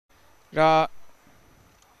र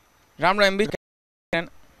राम्रो एमबी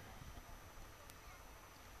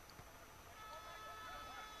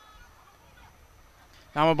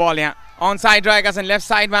राम्रो बल यहाँ अन साइड रहेका छन् लेफ्ट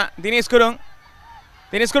साइडमा दिनेश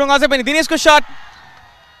गुरुङ अझै पनि दिनेशको शट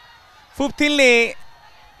फुपथिलले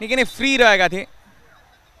निकै नै फ्री रहेका थिए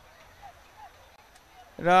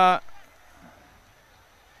र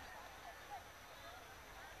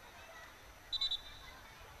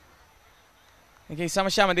निकै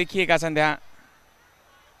समस्यामा देखिएका छन् त्यहाँ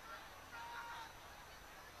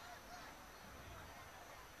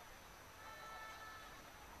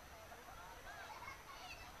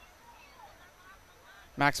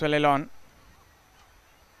Maxwell Elon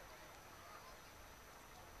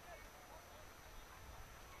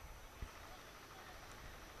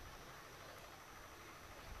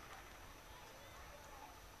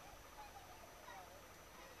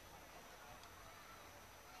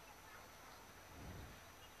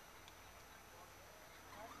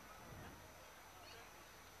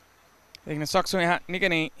देख्न सक्छौँ यहाँ निकै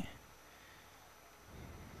नै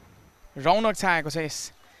रौनक छाएको छ यस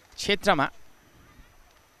क्षेत्रमा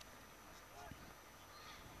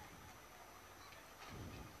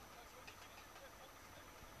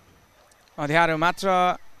अँध्यारो मात्र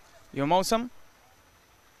यो मौसम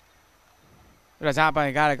र झापा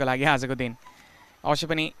 11 को लागि आजको दिन अवश्य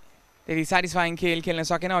पनि त्यति सेटिस्फाइङ खेल खेल्न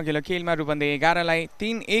सकेन अघिल्लो खेलमा रूपन्देही 11 लाई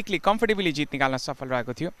 3-1 ले कम्फर्टेबली जित निकाल्न सफल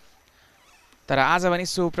रहेको थियो तर आज पनि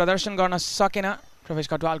सो प्रदर्शन गर्न सकेन प्रवेश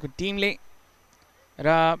कटवालको टिमले र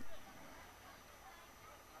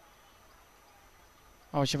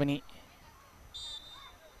अवश्य पनि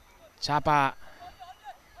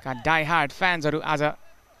झापाका डाई हार्ड फ्यान्सहरू आज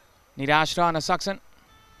निराश रहन सक्छन्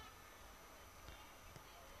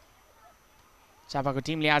झापाको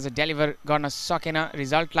टिमले आज डेलिभर गर्न सकेन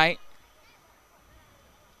रिजल्टलाई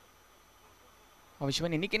अवश्य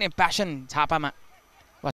पनि निकै नै प्यासन झापामा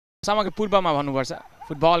समग्र पूर्वमा भन्नुपर्छ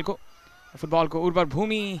फुटबलको उर्वर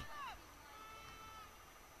भूमि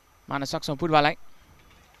मान सक्छौँ पूर्वलाई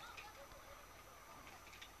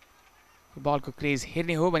फुटबलको क्रेज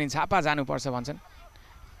हेर्ने हो भने झापा जानुपर्छ भन्छन्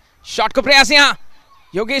शटको प्रयास यहाँ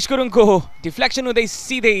योगेश गुरुङको डिफ्लेक्सन हुँदै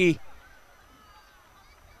सिधै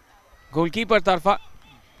गोलकिपर तर्फ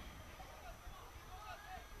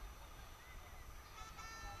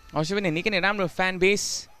अवश्य पनि निकै नै राम्रो फ्यान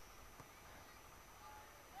बेस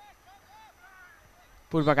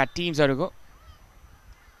पूर्वका टिम्सहरूको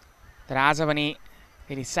तर आज पनि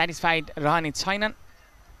फेरि सेटिस्फाइड रहने छैनन्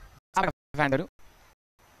फ्यानहरू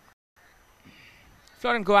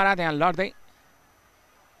फ्लोरेन कुवारा त्यहाँ लड्दै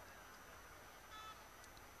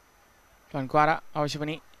फ्लोरेन अवश्य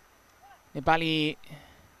पनि नेपाली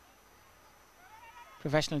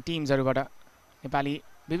प्रोफेसनल टिम्सहरूबाट नेपाली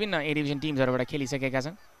विभिन्न ए डिभिजन टिम्सहरूबाट खेलिसकेका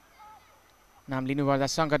छन् नाम लिनुपर्दा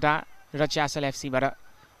सङ्कटा र च्यासल एफसीबाट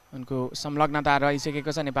उनको संलग्नता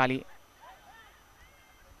रहिसकेको छ नेपाली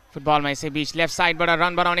फुटबलमा यसै बीच लेफ्ट साइडबाट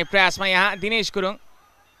रन बनाउने प्रयासमा यहाँ दिनेश गुरुङ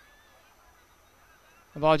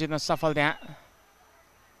बल जित्न सफल त्यहाँ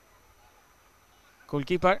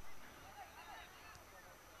गोलकिपर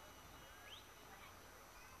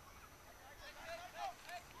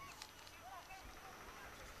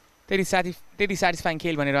त्यति सेटिस्फाइङ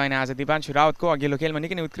खेल भने रहेन आज दिपांशु राउतको अघिल्लो खेलमा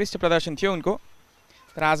निकै नै उत्कृष्ट प्रदर्शन थियो उनको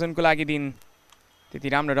तर आज उनको लागि दिन त्यति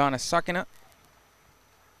राम्रो रहन सकेन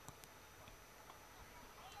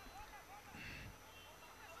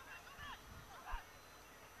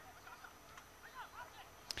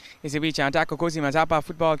यसैबीच अट्याकको कोसीमा झापा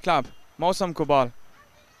फुटबल क्लब मौसमको बल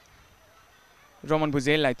रोमन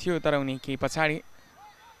भुजेललाई थियो तर उनी केही पछाडि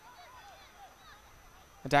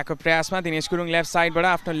अट्याकको प्रयासमा दिनेश गुरुङ लेफ्ट साइडबाट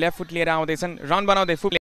आफ्नो लेफ्ट फुट लिएर आउँदैछन् रन बनाउँदै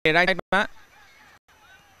फुपले राइट साइडमा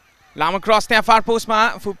लामो क्रस त्यहाँ फार पोस्टमा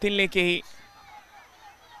फुपथिलले केही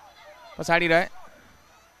पछाडि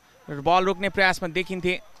रहे बल रोक्ने प्रयासमा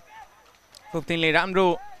देखिन्थे फुपथिलले राम्रो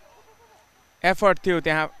एफर्ट थियो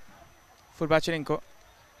त्यहाँ फुटबचिङको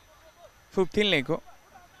फुपथिललेको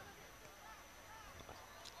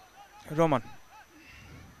रोमन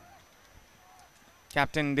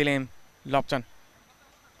क्याप्टेन दिलेम लप्चन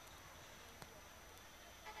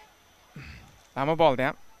लामो बल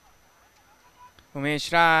त्यहाँ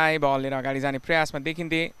उमेश राई बल लिएर अगाडि जाने प्रयासमा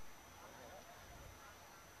देखिन्थे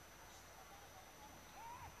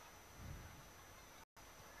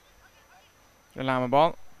लामो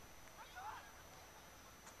बल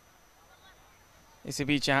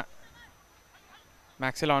यसैबीच यहाँ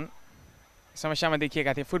म्याक्सेलन समस्यामा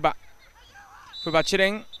देखिएका थिए फुटबल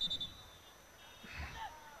छिरिङ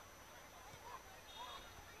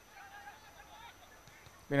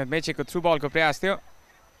विनोद मेचेको थ्रु बलको प्रयास थियो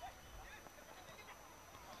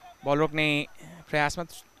बल रोक्ने प्रयासमा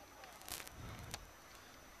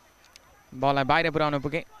बललाई बाहिर पुर्याउन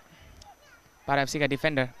पुगे पारो एफसी का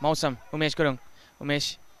डिफेन्डर मौसम उमेश गुरुङ उमेश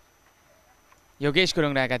योगेश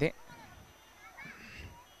गुरुङ रहेका थिए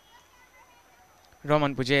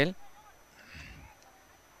रमन पुजेल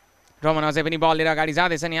रमन अझै पनि बल लिएर अगाडि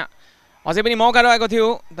जाँदैछन् यहाँ अझै पनि मौका रहेको थियो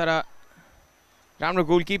तर राम्रो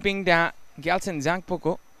गोलकिपिङ त्यहाँ ग्याल्सन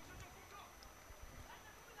जाङपोको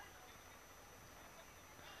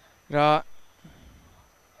र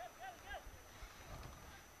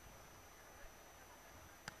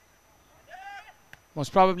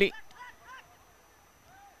मोस्ट प्रोबेबली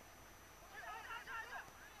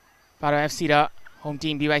पारो एफसी र होम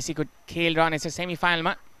टिम बीवाईसी को खेल रहनेछ सेमी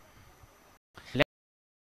फाइनलमा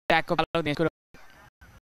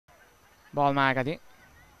बलमा आएका थिए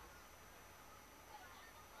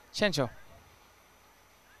छेन्चो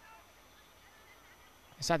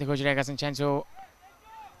साथी खोजिरहेका छन् छेन्चो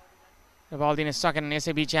र बल दिन सकेनन्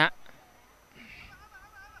यसै बीच यहाँ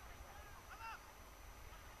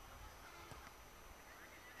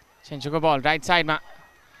छेन्चोको बल राइट साइडमा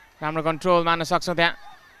राम्रो कन्ट्रोल मान्न सक्छौँ त्यहाँ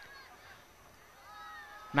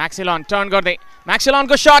मैक्सिलॉन टर्न गर्दै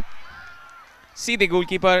मैक्सिलॉनको शट सीधे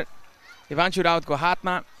गोलकीपर देवांशु राउतको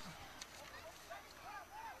हातमा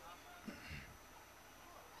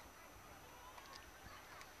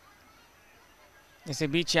यसै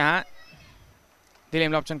बीच यहाँ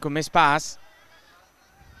दिलेम लप्चनको मिस पास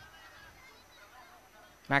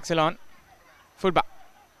मैक्सिलॉन फुटबल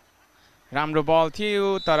राम्रो बल थियो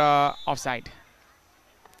तर अफसाइड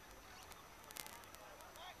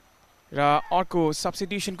र अर्को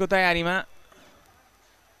सब्स्टिट्युसनको तयारीमा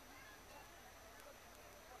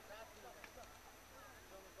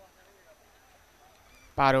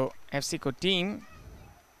पारो एफसी को टिम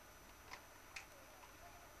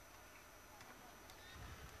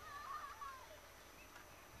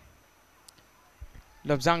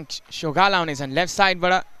लब्जाङ शोगाल आउनेछन् लेफ्ट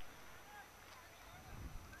साइडबाट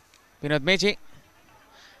विनोद मेचे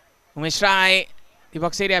उमेश राय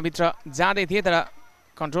दिपक सेरियाभित्र जाँदै थिए तर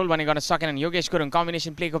कन्ट्रोल भने गर्न सकेनन् योगेश गुरुङ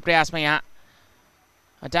कम्बिनेसन प्लेको प्रयासमा यहाँ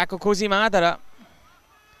अट्याकको खोजीमा तर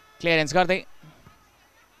क्लियरेन्स गर्दै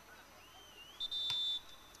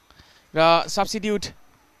र सब्स्टिट्युट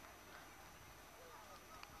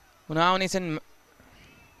हुन आउनेछन्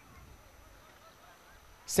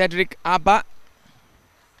सेड्रिक आब्बा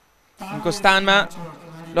उनको स्थानमा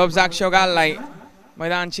लोब्जाक शोगाललाई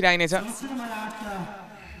मैदान छिराइनेछ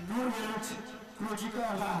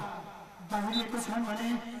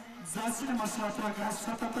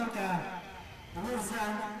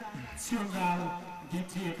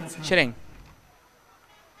छिरिङ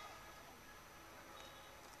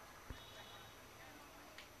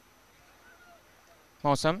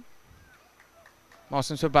मौसम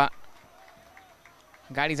सुब्बा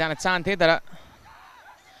गाडी जान चाहन्थे तर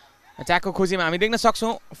अट्याकको खोजीमा हामी देख्न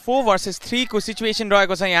सक्छौँ 4 versus 3 को सिचुएसन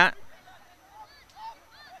रहेको छ यहाँ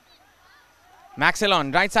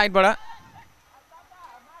मैक्सिलॉन राइट साइडबाट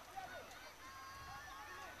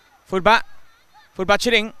फुटबा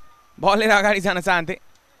छिरिङ बल लिएर अगाडि जान चाहन्थे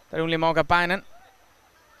तर उनले मौका पाएनन्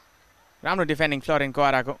राम्रो डिफेन्डिङ फ्लोरेन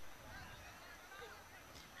कोआराको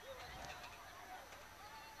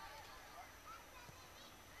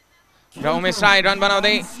र उमेश राय रन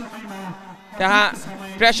बनाउँदै त्यहाँ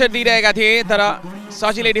प्रेसर दिइरहेका थिए तर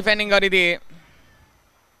सजिलै डिफेन्डिङ गरिदिए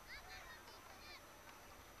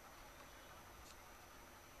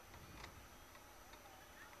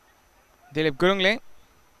दिलीप गुरुङले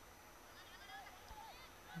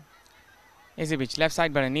यसैबीच लेफ्ट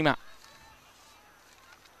साइडबाट निमा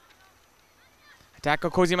अट्याकको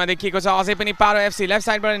खोजीमा देखिएको छ अझै पनि पारो एफसी लेफ्ट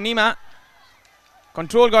साइडबाट निमा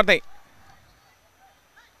कन्ट्रोल गर्दै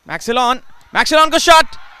मैक्सिलॉनको शट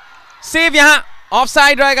सेभ यहाँ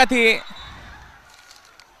अफसाइड रहेका थिए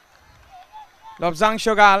लब्जाङ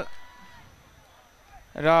शोगाल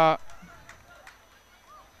र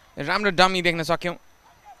राम्रो डमी देख्न सक्यौं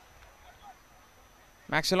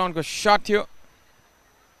मैक्सिलॉनको शट थियो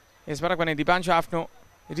यसपटक भने दिपांशु आफ्नो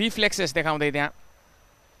रिफ्लेक्सेस देखाउँदै त्यहाँ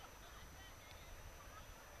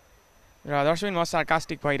र दर्शक म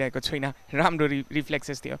सार्कास्टिक भइरहेको छुइनँ राम्रो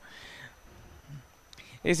रिफ्लेक्सेस थियो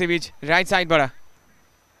यसैबीच राइट साइडबाट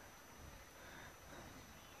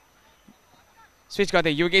स्विच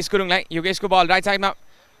गर्दै योगेश गुरुङलाई योगेशको बल राइट साइडमा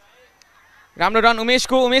राम्रो रन उमेश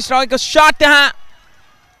रहेको शट त्यहाँ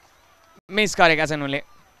मिस गरेका छन् उनले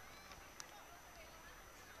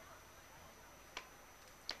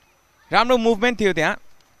राम्रो मुभमेन्ट थियो त्यहाँ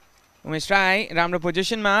उमेश राय राम्रो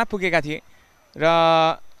पोजिसनमा पुगेका थिए र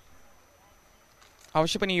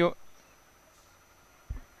अवश्य पनि यो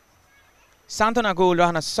सान्तवना गोल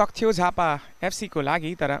रहन सक्थ्यो झापा एफसी को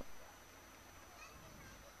लागि तर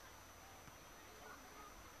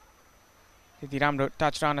त्यति राम्रो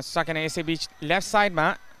टच रहन सकेन। यसै बीच लेफ्ट साइडमा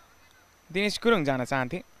दिनेश गुरुङ जान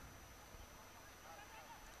चाहन्थे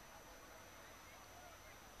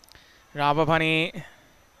र अब भने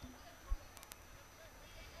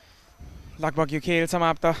लगभग यो खेल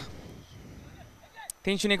समाप्त।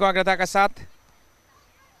 3-0 को अग्रताका साथ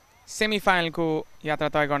सेमिफाइनलको यात्रा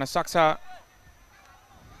तय गर्न सक्छ।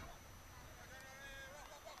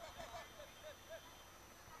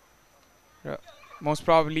 र मोस्ट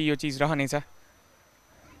प्रोबेबली यो चीज रहनेछ।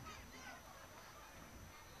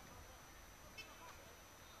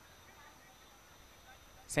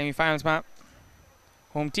 सेमिफाइनल्समा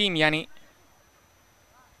होम टिम यानी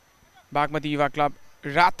बागमती युवा क्लब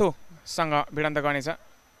रातोसँग भिडन्त गर्नेछ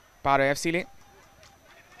पारो एफसीले।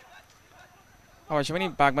 अवश्य पनि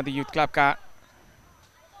बागमती युथ क्लबका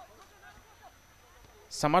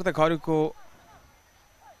समर्थकहरूको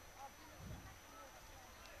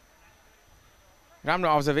राम्रो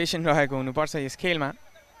अब्जर्भेसन रहेको हुनुपर्छ यस खेलमा।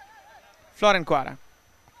 फ्लोरेन्टको आरा,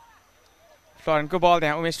 फ्लोरेन्टको बल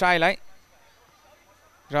त्यहाँ उमेश राईलाई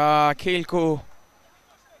र खेलको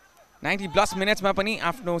 90+ मिनट्समा पनि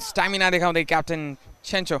आफ्नो स्टामिना देखाउँदै क्याप्टेन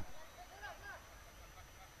छेन्चो।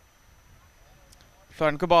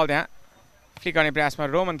 फ्लोरेन्टको बल त्यहाँ फ्लिक गर्ने प्रयासमा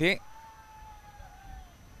रोमन थिए।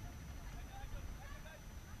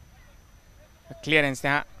 क्लियरेन्स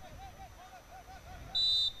त्यहाँ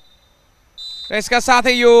र यसका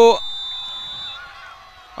साथै यो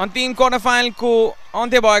अन्तिम क्वार्टर फाइनलको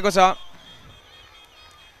अन्त्य भएको छ।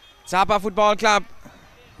 झापा फुटबल क्लब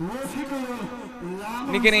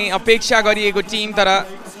निकै नै अपेक्षा गरिएको टिम तर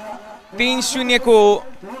 3-0 को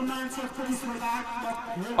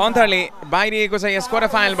अन्तरले बाहिरिएको छ यस क्वार्टर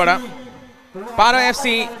फाइनलबाट। पारो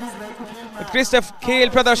एफसी उत्कृष्ट खेल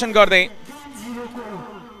प्रदर्शन गर्दै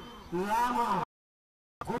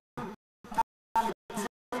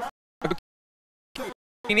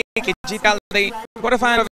जिताल्दै क्वार्टर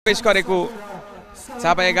फाइनल प्रवेश गरेको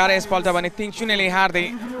झापा 11 यसपल्ट भने 3-0 ले हार्दै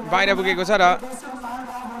बाहिर पुगेको छ र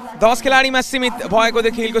 10 खेलाडीमा सीमित भएको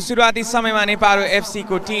थियो खेलको सुरुवाती समयमा नै पारो एफसी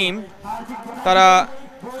को टिम। तर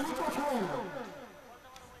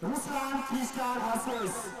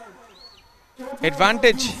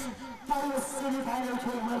एडभान्टेज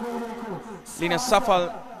लिन सफल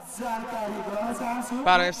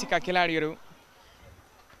पारो एफसी का खेलाडीहरू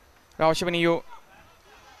र अवश्य पनि यो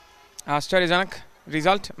आश्चर्यजनक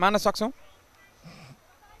रिजल्ट मान्न सक्छौं।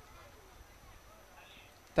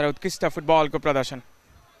 तर उत्कृष्ट फुटबलको प्रदर्शन।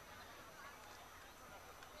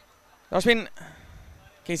 अश्विन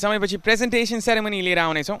केही समयपछि प्रेजेन्टेसन सेरेमनी लिएर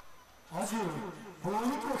आउनेछौं।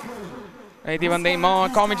 यति भन्दै म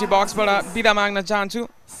कमेन्ट्री बक्सबाट बिदा माग्न चाहन्छु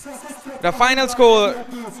र फाइनल स्कोर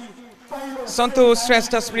सन्तोष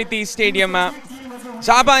श्रेष्ठ स्मृति स्टेडियममा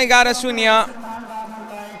झापा 11-0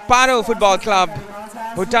 पारो फुटबल क्लब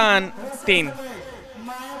भुटान 3।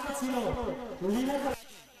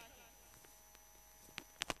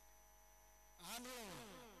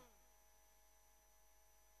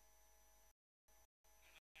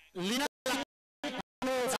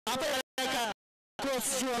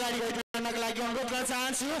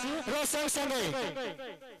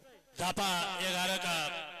 झापा 11 का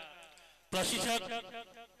प्रशिक्षक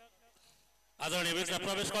आदरणीय मित्र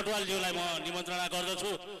प्रवेश कटवालज्यूलाई म निमन्त्रणा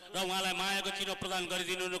गर्दछु र उहाँलाई मायाको चिनो प्रदान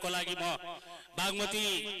गरिदिनुको लागि म बागमती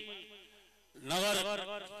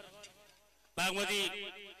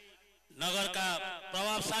नगरका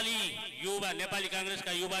प्रभावशाली युवा नेपाली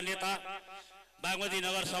कांग्रेसका युवा नेता बागमती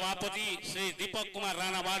नगर सभापति श्री दीपक कुमार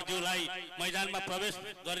राणावाडज्यूलाई मैदानमा प्रवेश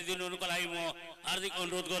गरिदिनुको लागि म हार्दिक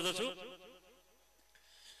अनुरोध गर्दछु।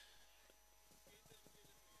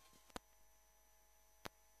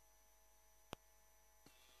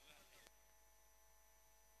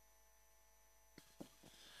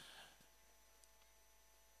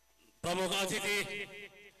 प्रमुख अतिथि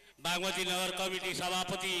बागमती नगर कमिटी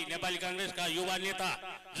सभापति नेपाली कांग्रेस का युवा नेता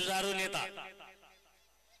जुझारू नेता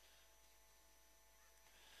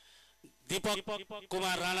दीपक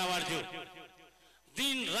कुमार राणावाडज्यू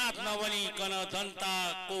दिन रात नभनिकन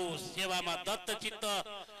जनताको सेवामा दत्तचित्त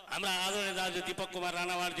हाम्रा आदरणीय दाजु दीपक कुमार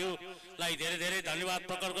राणावाडज्यूलाई धेरै धेरै धन्यवाद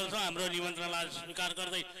प्रकट गर्छौं। हाम्रो निमन्त्रणालाई स्वीकार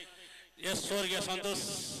गर्दै यस स्वर्गीय सन्तोष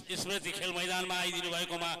स्मृति खेल मैदानमा आइदिनु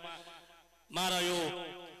भएकोमा र यो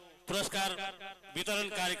पुरस्कार वितरण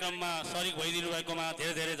कार्यक्रममा शरीक भइदिनु भएकोमा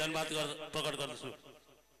धेरै धेरै धन्यवाद प्रकट गर्दछु।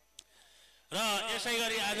 र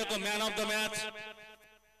यसैगरी आजको म्यान अफ द म्याच